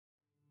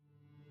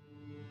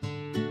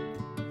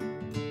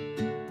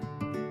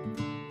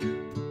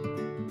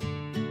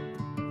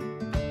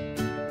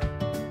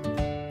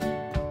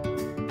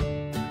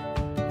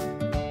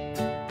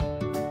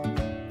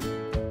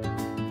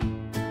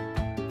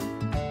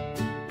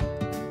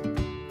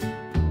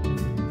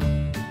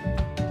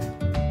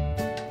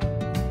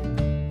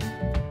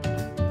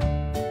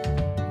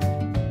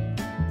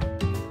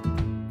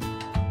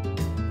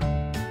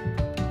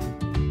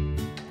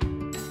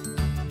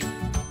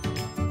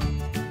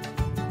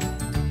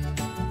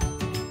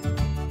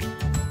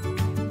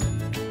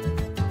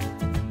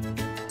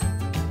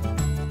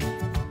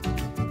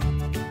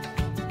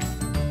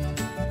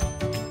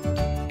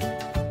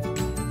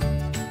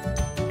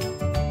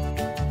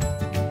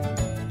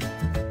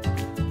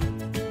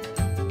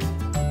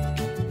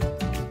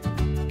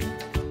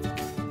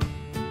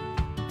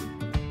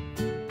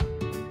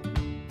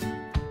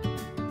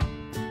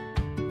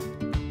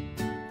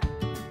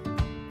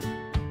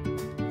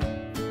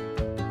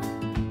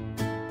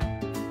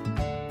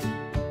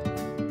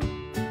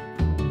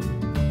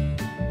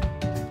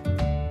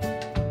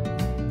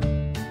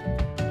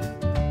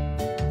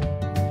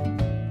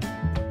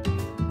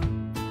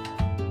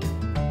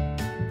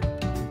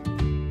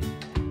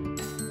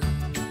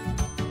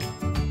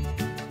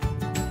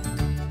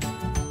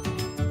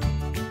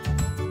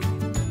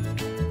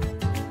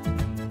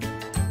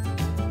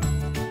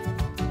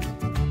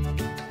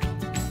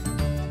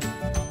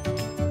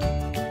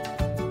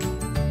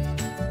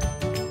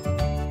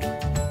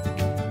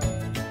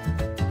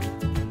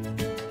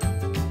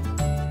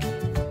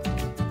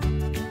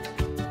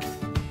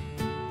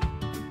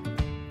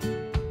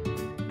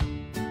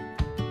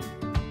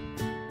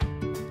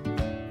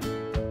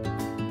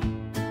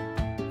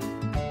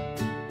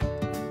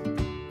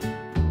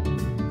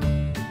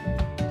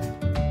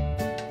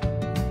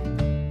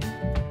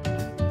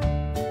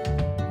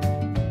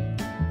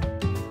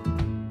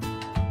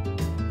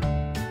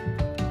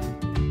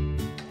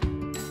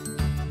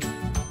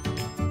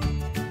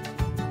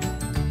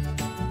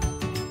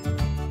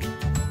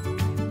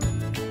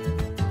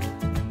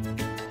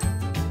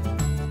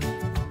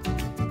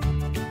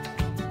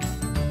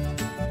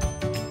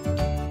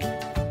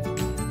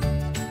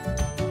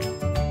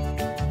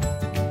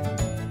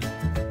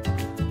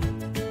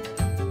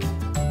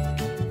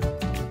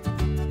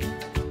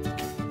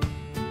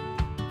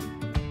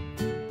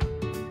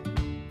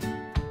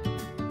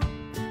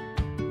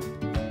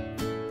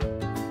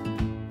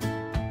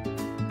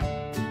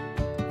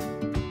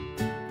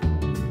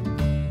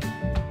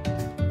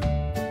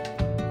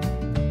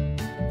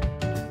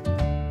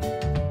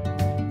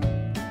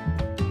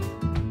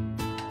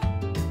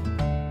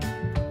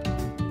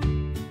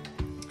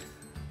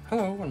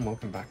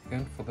welcome back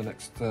again for the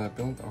next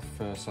build of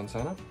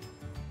Santana.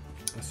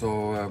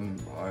 So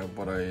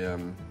what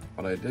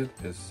I did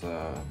is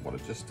what I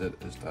just did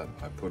is that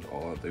I put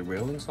all the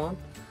railings on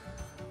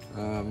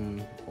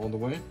all the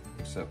way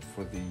except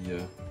for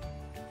the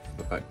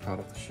back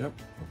part of the ship.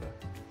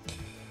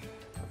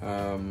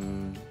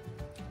 And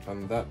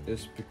that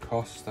is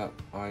because that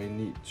I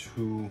need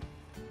to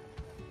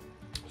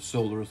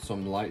solder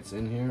some lights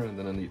in here, and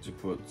then I need to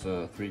put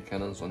 3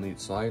 cannons on each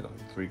side,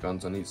 3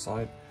 guns on each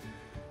side,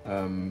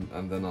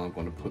 and then I'm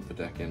going to put the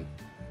deck in.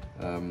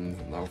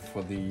 Now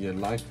for the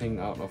lighting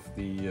out of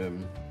the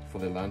for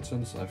the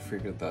lanterns, I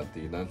figured that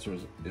the lantern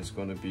is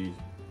going to be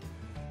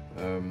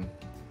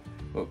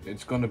well,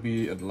 it's going to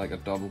be like a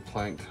double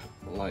planked,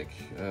 like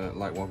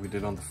what we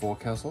did on the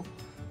forecastle.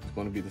 It's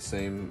going to be the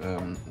same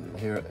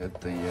here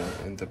at the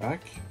in the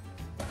back.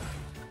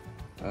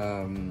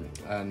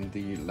 And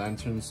the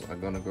lanterns are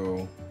gonna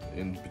go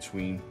in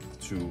between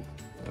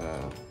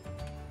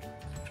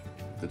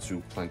the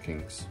two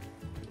plankings.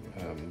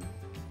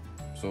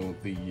 So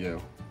we're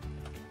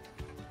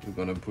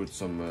gonna put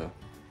some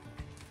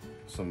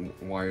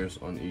wires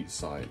on each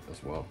side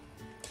as well.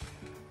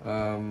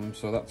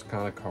 So that's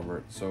kind of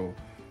covered. So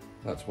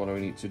that's what I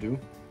need to do.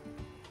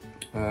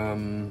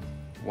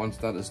 Once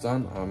that is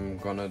done, I'm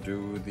gonna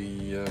do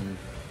the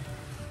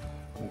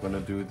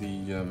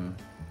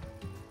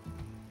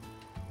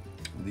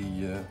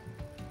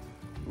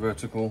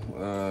vertical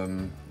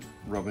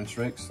rubbing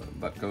strakes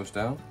that goes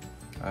down,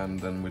 and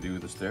then we do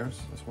the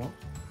stairs as well.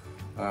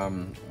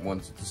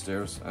 Once the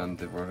stairs and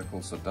the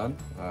verticals are done,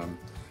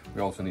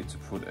 we also need to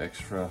put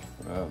extra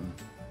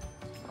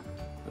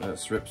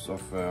strips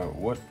of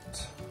wood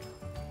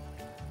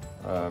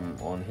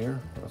on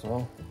here as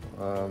well,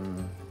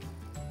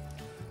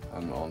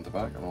 and on the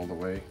back and all the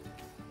way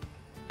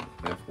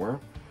everywhere.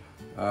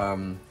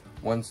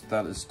 Once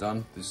that is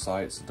done, the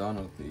sides are done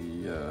of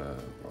the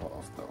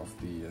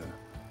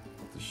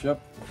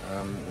ship.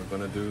 We're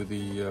gonna do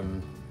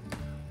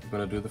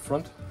the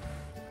front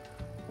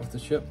of the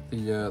ship,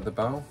 the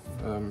bow,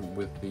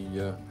 with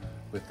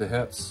the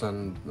heads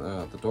and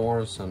the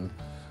doors and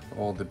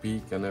all the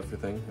beak and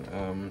everything.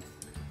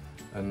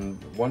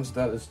 And once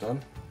that is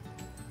done,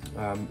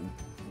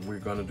 we're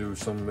gonna do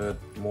some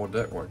more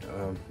deck work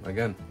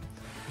again.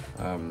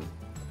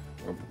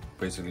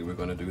 Basically, we're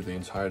gonna do the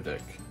entire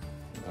deck.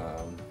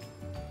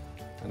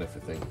 And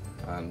everything,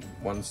 and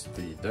once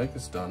the deck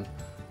is done,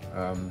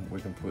 we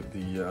can put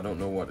the I don't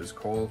know what it's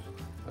called,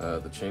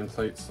 the chain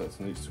plates that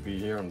needs to be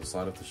here on the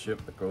side of the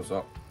ship that goes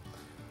up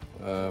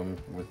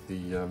with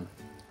the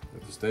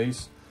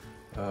stays,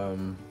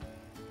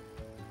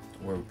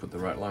 where we put the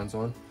red lines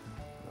on.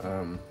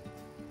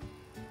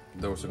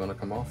 Those are gonna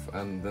come off,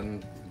 and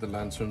then the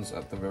lanterns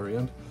at the very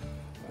end,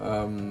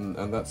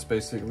 and that's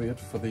basically it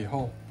for the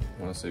hull.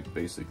 When I say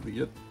basically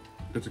it,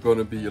 it's going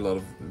to be a lot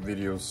of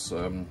videos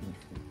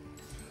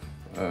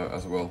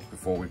as well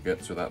before we get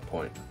to that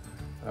point.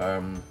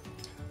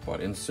 But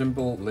in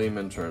simple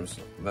layman terms,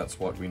 that's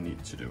what we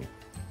need to do.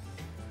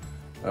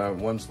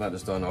 Once that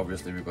is done,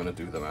 obviously we're going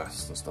to do the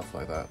mast and stuff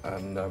like that.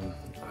 And I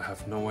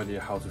have no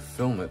idea how to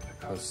film it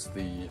because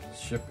the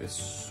ship is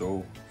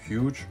so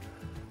huge.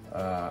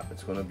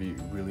 It's going to be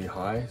really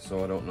high,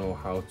 so I don't know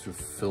how to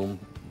film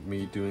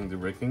me doing the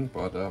rigging,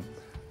 but I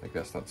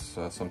guess that's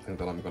something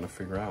that I'm going to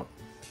figure out.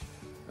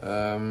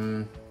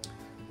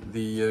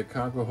 The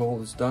cargo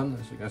hold is done,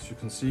 as you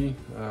can see.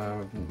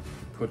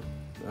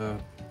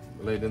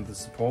 Laid in the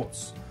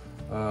supports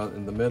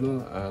in the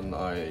middle, and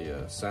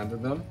I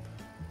sanded them,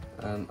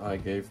 and I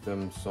gave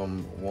them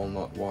some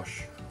walnut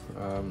wash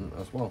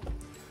as well.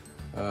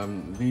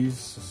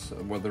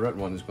 The red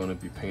one is going to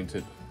be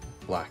painted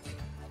black,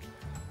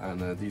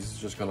 and these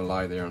are just going to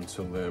lie there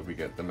until we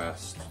get the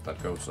mast that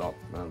goes up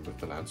with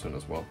the lantern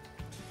as well.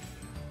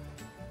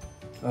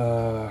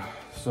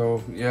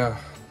 So yeah,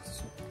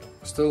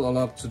 still a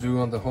lot to do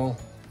on the hull.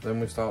 Then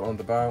we start on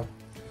the bow,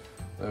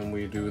 and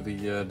we do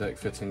the deck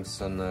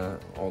fittings and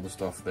all the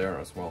stuff there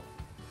as well.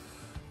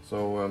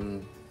 So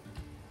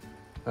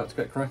let's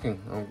get cracking.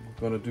 I'm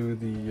gonna do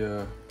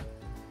the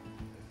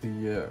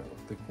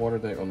quarter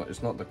deck. Or not,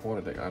 it's not the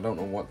quarter deck. I don't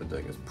know what the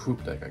deck is.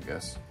 Poop deck, I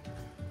guess.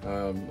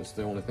 It's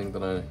the only thing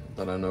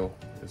that I know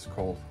it's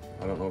called.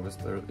 I don't know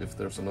if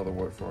there's another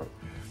word for it.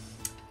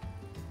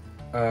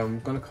 I'm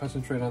gonna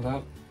concentrate on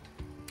that.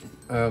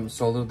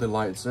 Solder the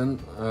lights in,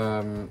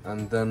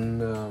 and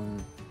then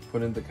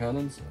put in the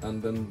cannons,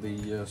 and then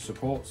the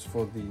supports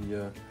for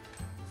the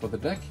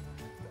deck,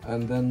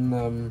 and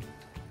then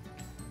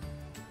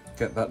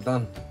get that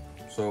done.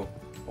 So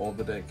all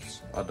the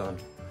decks are done.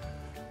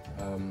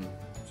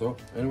 So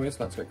anyways,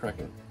 let's get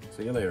cracking.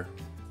 See you later.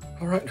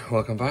 All right,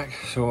 welcome back.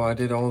 So I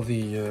did all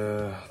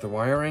the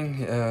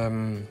wiring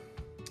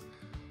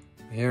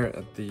here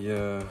at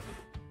the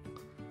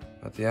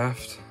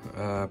aft.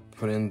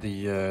 Put in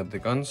the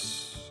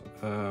guns.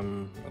 I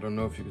don't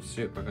know if you can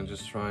see it, but I can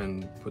just try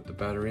and put the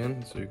battery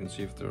in so you can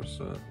see if there's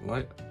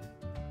light.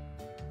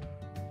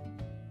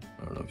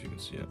 I don't know if you can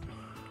see it.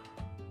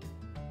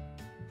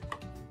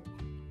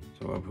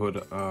 So I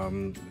put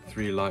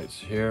 3 lights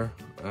here,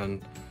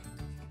 and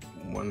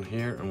one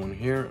here, and one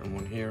here, and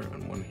one here,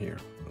 and one here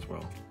as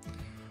well.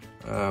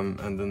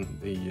 And then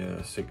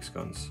the 6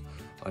 guns.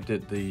 I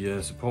did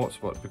the supports,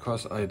 but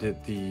because I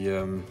did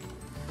the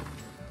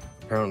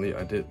apparently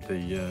I did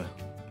the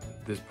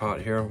this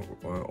part here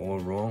all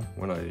wrong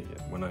when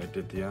I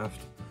did the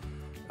aft.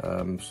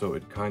 So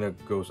it kind of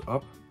goes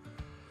up,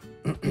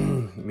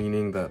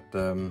 meaning that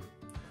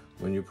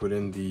when you put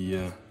in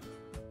the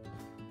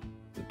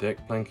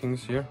deck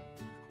plankings here,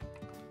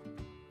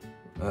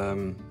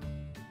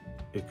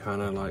 it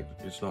kind of like,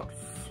 it's not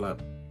flat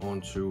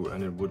onto,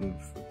 and it wouldn't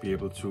be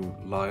able to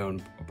lie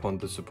upon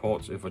the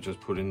supports if I just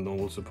put in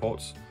normal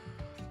supports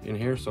in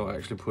here. So I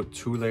actually put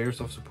 2 layers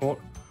of support.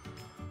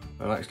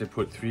 I actually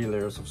put 3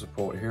 layers of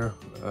support here,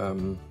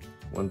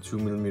 one 2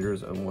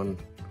 millimeters and one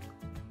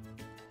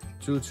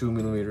 2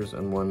 2mm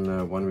and one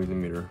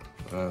 1mm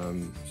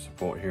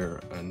support here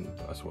and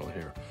as well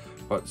here.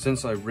 But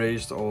since I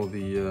raised all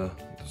the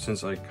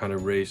since I kind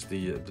of raised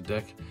the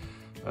deck,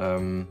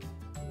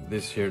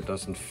 this here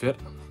doesn't fit,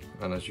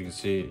 and as you can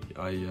see,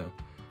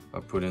 I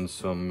put in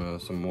some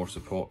more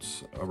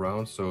supports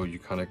around, so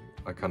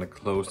I kind of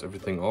closed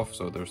everything off,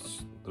 so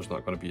there's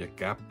not going to be a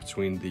gap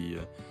between the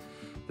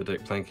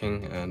deck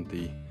planking and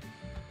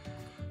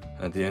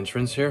the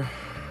entrance here.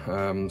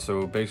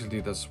 So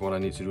basically that's what I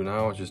need to do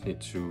now. I just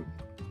need to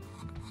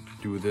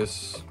do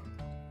this,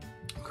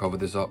 cover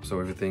this up so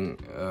everything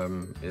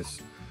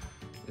is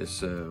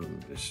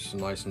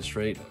nice and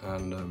straight,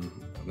 and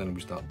then we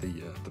start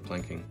the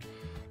planking.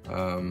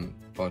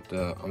 But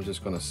I'm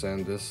just gonna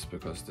sand this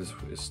because this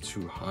is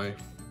too high.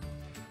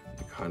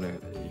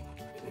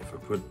 If I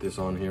put this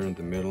on here in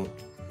the middle,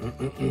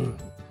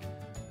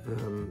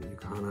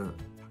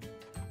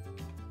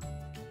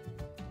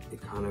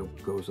 it kind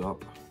of goes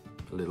up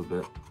a little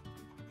bit.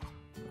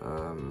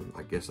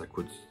 I guess I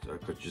could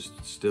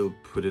just still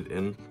put it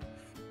in,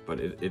 but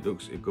it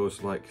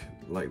goes like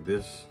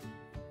this,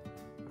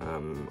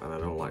 and I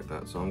don't like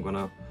that. So I'm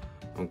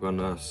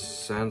gonna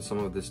sand some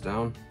of this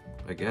down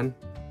again,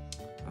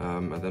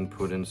 and then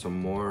put in some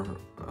more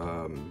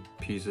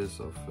pieces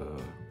of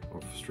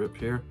strip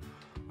here,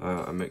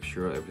 and make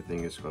sure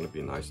everything is going to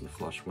be nice and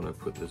flush when I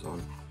put this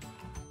on.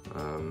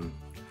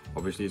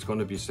 Obviously it's going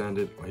to be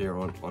sanded here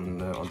on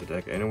the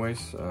deck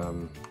anyways,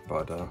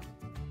 but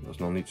there's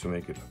no need to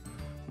make it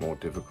more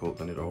difficult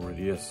than it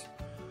already is.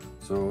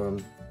 So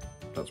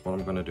that's what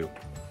I'm going to do.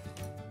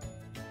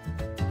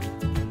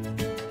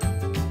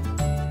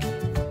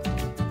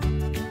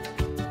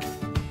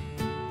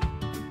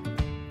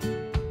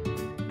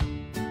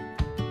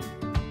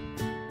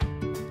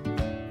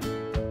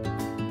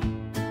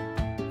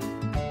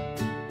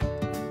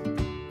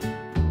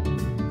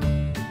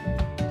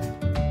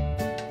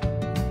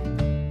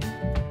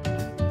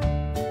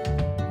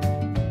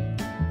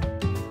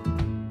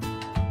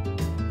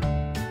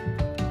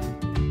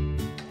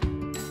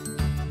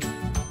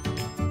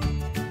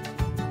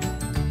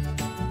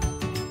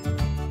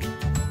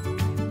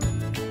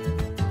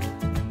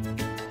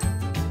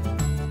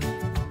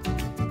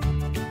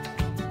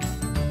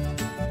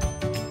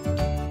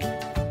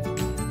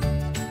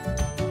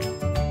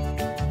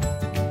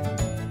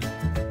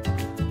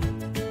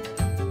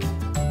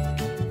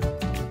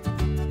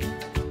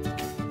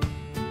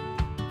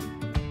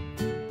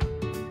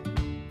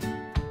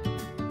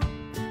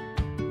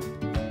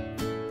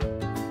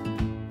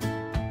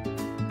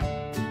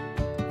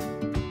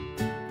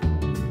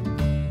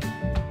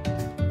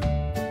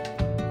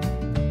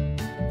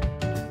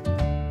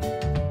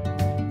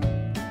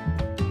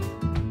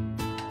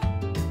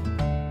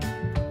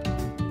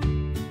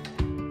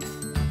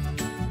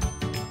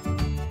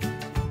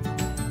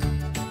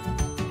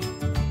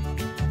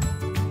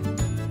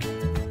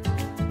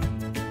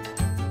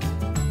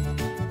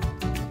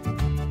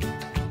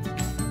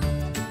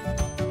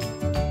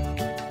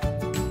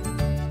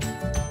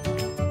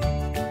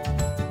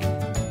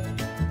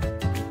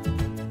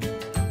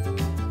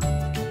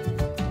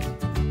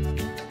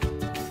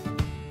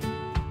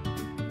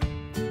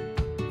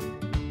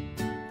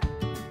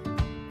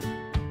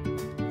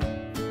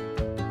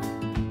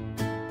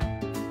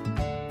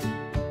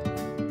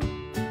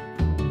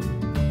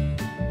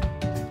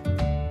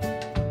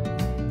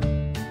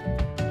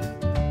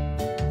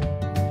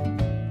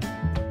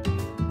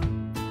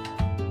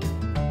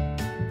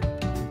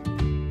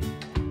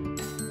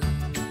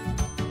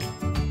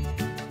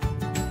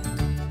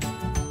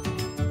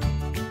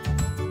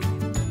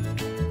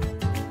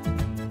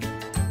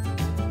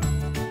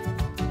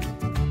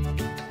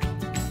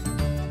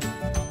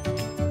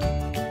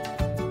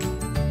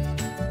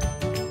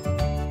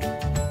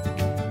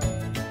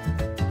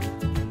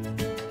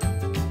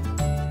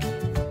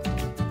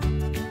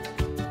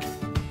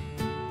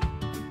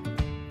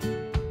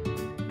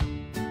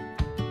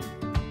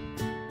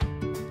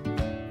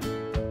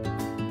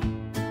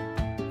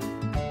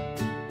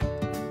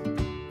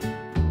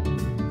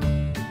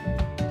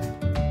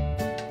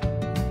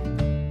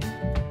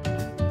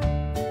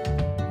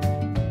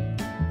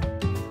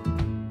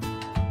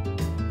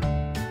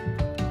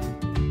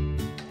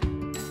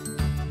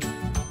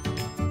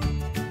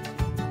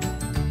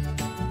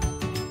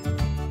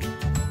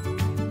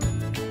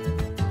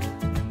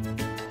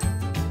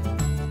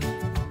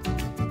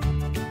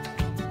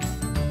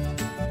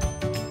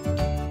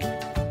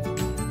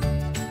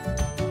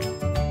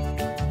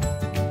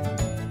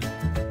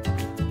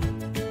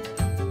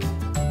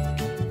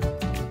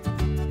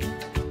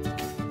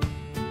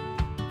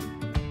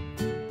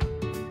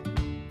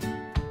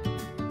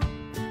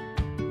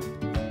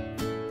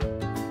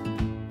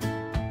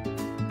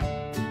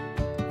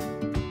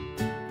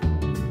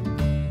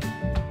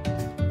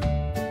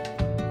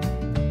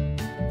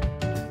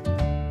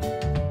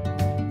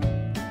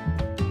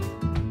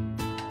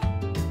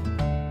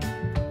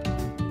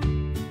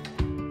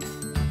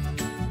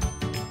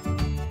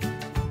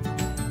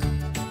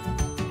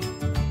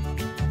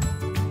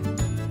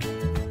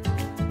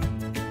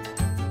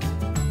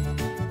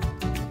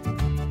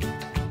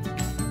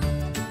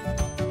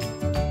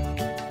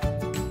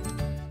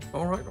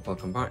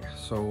 welcome back.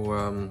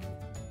 So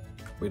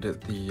we did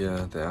the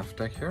aft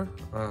deck here.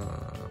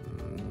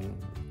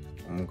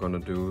 I'm gonna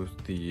do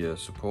the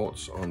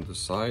supports on the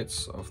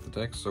sides of the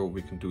deck so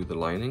we can do the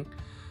lining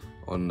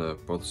on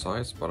both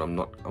sides, but I'm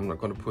not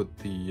gonna put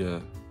the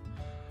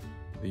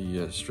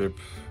strip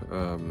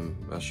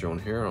as shown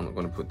here. I'm not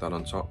gonna put that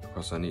on top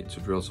because I need to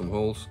drill some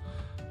holes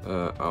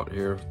out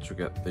here to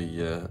get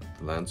the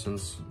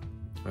lanterns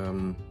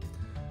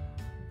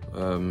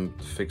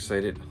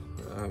fixated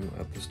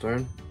at the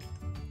stern.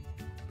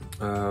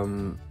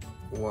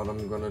 What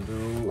I'm gonna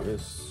do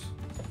is,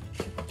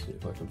 let's see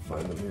if I can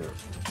find them here.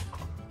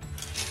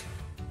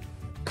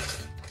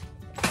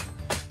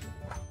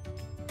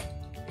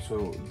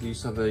 So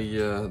these are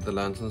the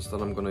lanterns that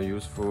I'm gonna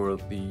use for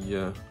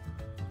the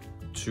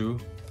two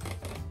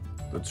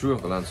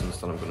of the lanterns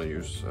that I'm gonna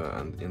use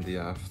and in the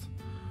aft,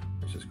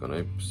 which is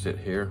gonna sit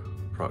here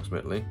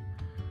approximately,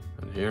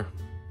 and here,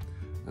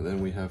 and then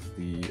we have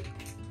the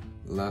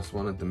last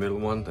one and the middle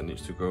one that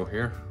needs to go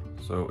here.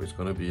 So it's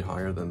gonna be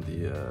higher than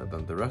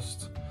the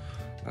rest.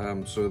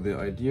 So the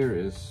idea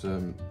is,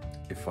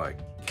 if I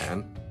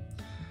can,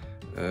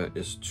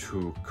 is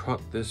to cut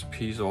this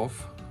piece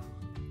off,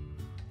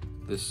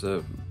 this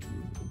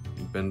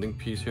bending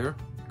piece here,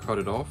 cut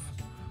it off,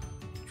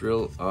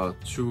 drill a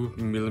 2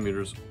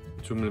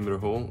 millimeter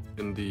hole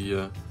in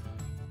the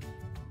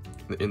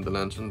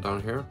lantern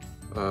down here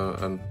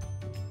and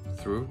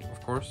through, of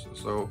course,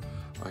 so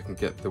I can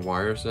get the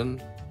wires in,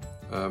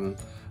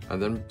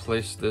 and then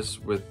place this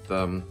with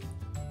a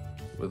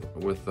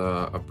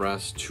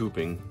brass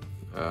tubing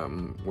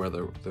where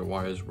the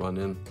wires run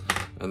in,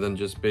 and then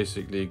just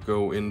basically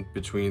go in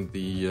between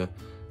the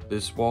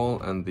this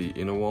wall and the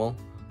inner wall,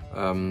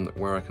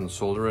 where I can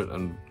solder it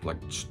and like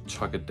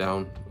chuck it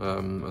down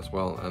as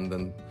well, and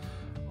then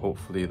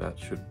hopefully that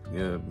should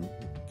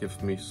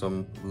give me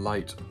some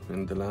light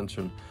in the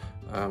lantern.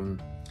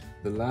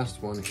 The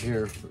last one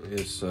here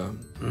is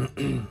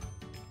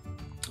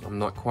I'm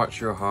not quite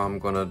sure how I'm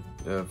gonna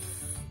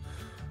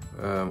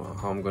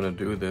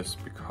do this,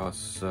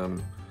 because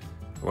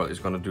well, it's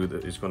gonna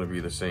be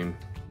the same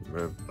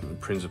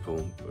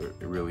principle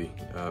really,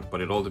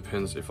 but it all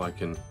depends if I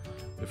can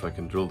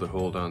drill the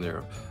hole down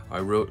there. I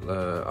wrote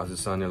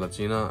Artesania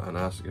Latina and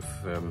asked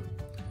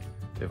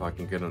if I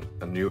can get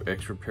a new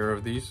extra pair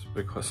of these,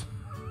 because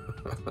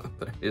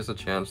there is a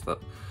chance that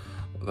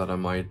I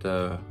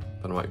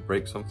might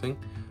break something,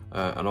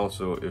 and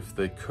also if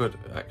they could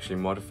actually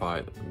modify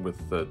it with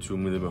the 2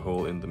 millimeter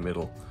hole in the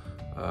middle.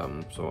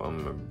 So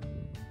I'm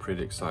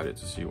pretty excited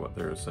to see what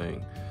they're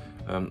saying.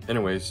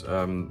 Anyways,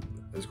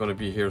 it's going to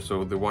be here,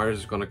 so the wires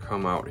is going to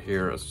come out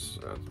here as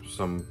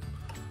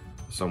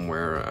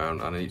somewhere,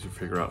 and I need to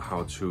figure out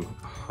how to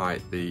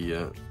hide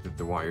the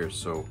wires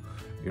so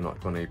you're not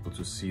going to be able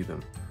to see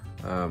them.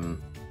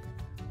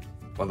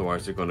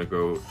 Otherwise they're going to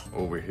go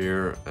over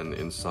here and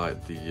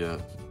inside the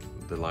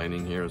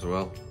lining here as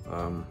well,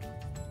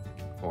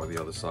 or the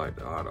other side.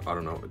 I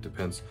don't know, it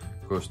depends.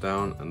 Goes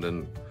down, and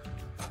then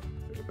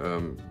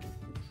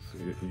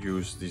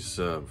use these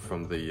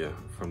from the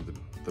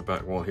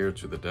back wall here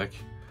to the deck.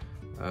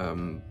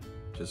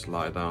 Just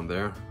lie down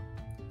there,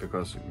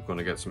 because we're going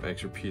to get some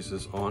extra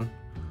pieces on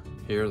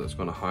here that's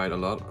going to hide a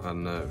lot,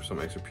 and some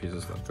extra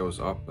pieces that goes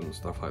up and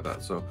stuff like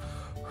that. So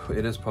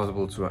it is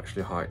possible to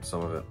actually hide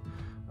some of it,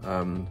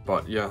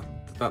 but yeah,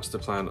 that's the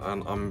plan.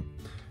 And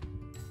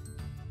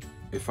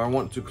if I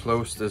want to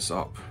close this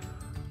up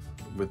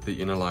with the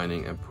inner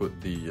lining and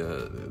put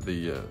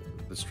the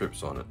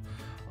strips on it,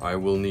 I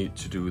will need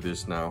to do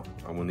this now.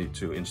 I will need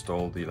to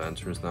install the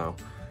lanterns now.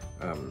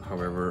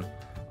 However,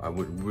 I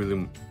would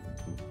really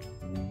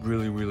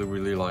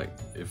like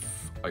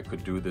if I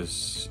could do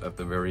this at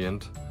the very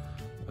end,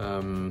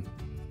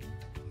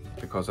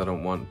 because I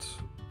don't want,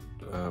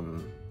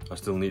 I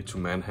still need to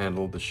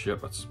manhandle the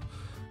ship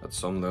at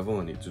some level.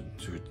 I need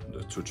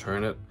to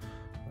turn it,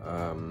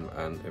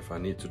 and if I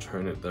need to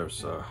turn it,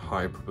 there's a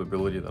high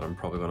probability that I'm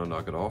probably gonna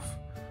knock it off,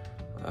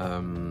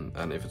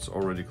 and if it's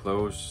already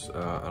closed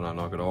and I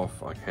knock it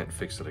off, I can't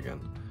fix it again.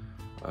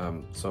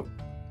 So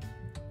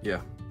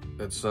yeah,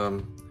 it's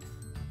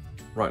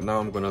right now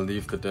I'm gonna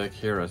leave the deck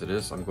here as it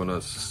is. I'm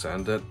gonna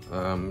sand it,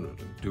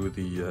 do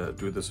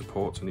the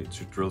supports. I need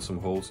to drill some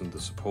holes in the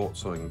support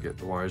so I can get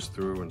the wires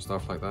through and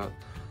stuff like that,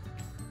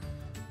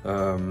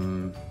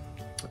 and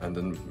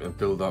then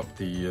build up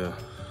the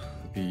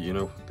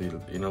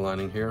inner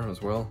lining here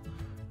as well.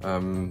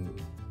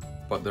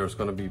 But there's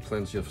gonna be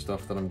plenty of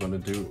stuff that I'm gonna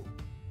do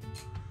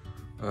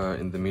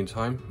in the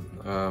meantime,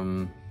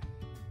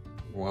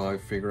 while I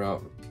figure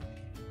out,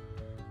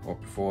 or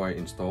before I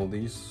install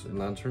these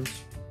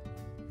lanterns.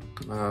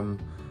 I'm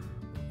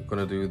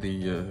gonna do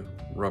the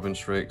rubbing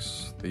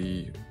strakes,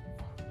 the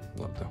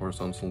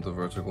horizontal, the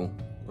vertical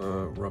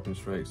rubbing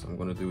strakes. I'm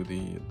gonna do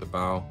the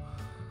bow,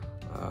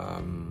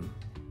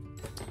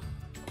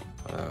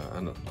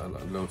 and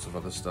loads of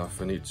other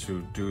stuff. I need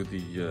to do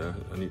the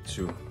I need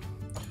to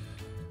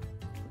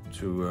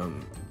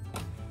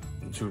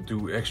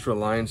do extra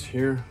lines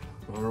here.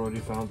 I already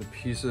found the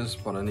pieces,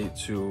 but I need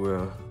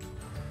to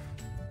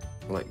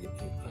like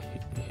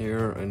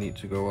here I need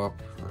to go up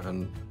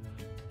and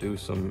do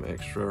some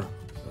extra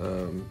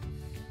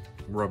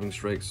rubbing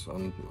strokes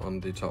on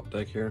the top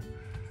deck here,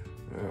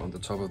 on the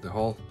top of the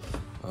hull.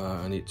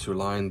 I need to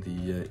line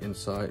the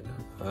inside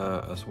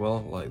as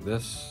well, like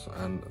this,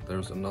 and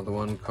there's another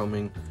one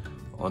coming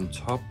on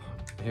top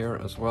here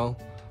as well,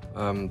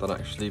 that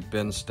actually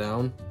bends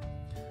down,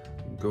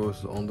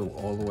 goes on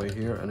all the way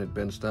here, and it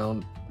bends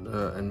down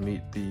and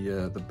meet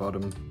the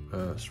bottom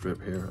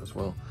strip here as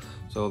well.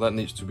 So that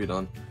needs to be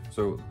done.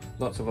 So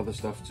lots of other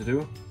stuff to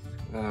do.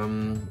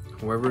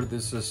 However,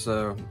 this is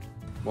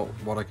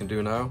what I can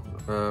do now,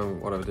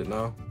 what I did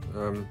now.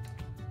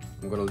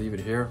 I'm gonna leave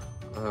it here,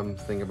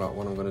 think about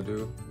what I'm gonna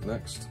do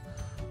next.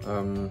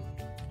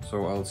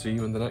 So I'll see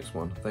you in the next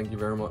one. Thank you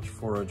very much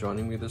for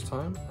joining me this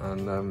time,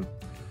 and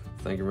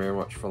thank you very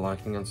much for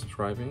liking and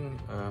subscribing.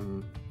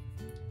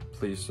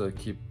 Please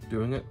keep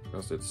doing it,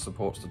 because it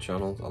supports the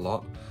channel a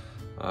lot.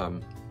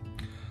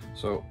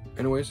 So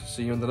anyways,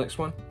 see you in the next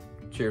one.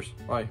 Cheers,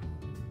 bye.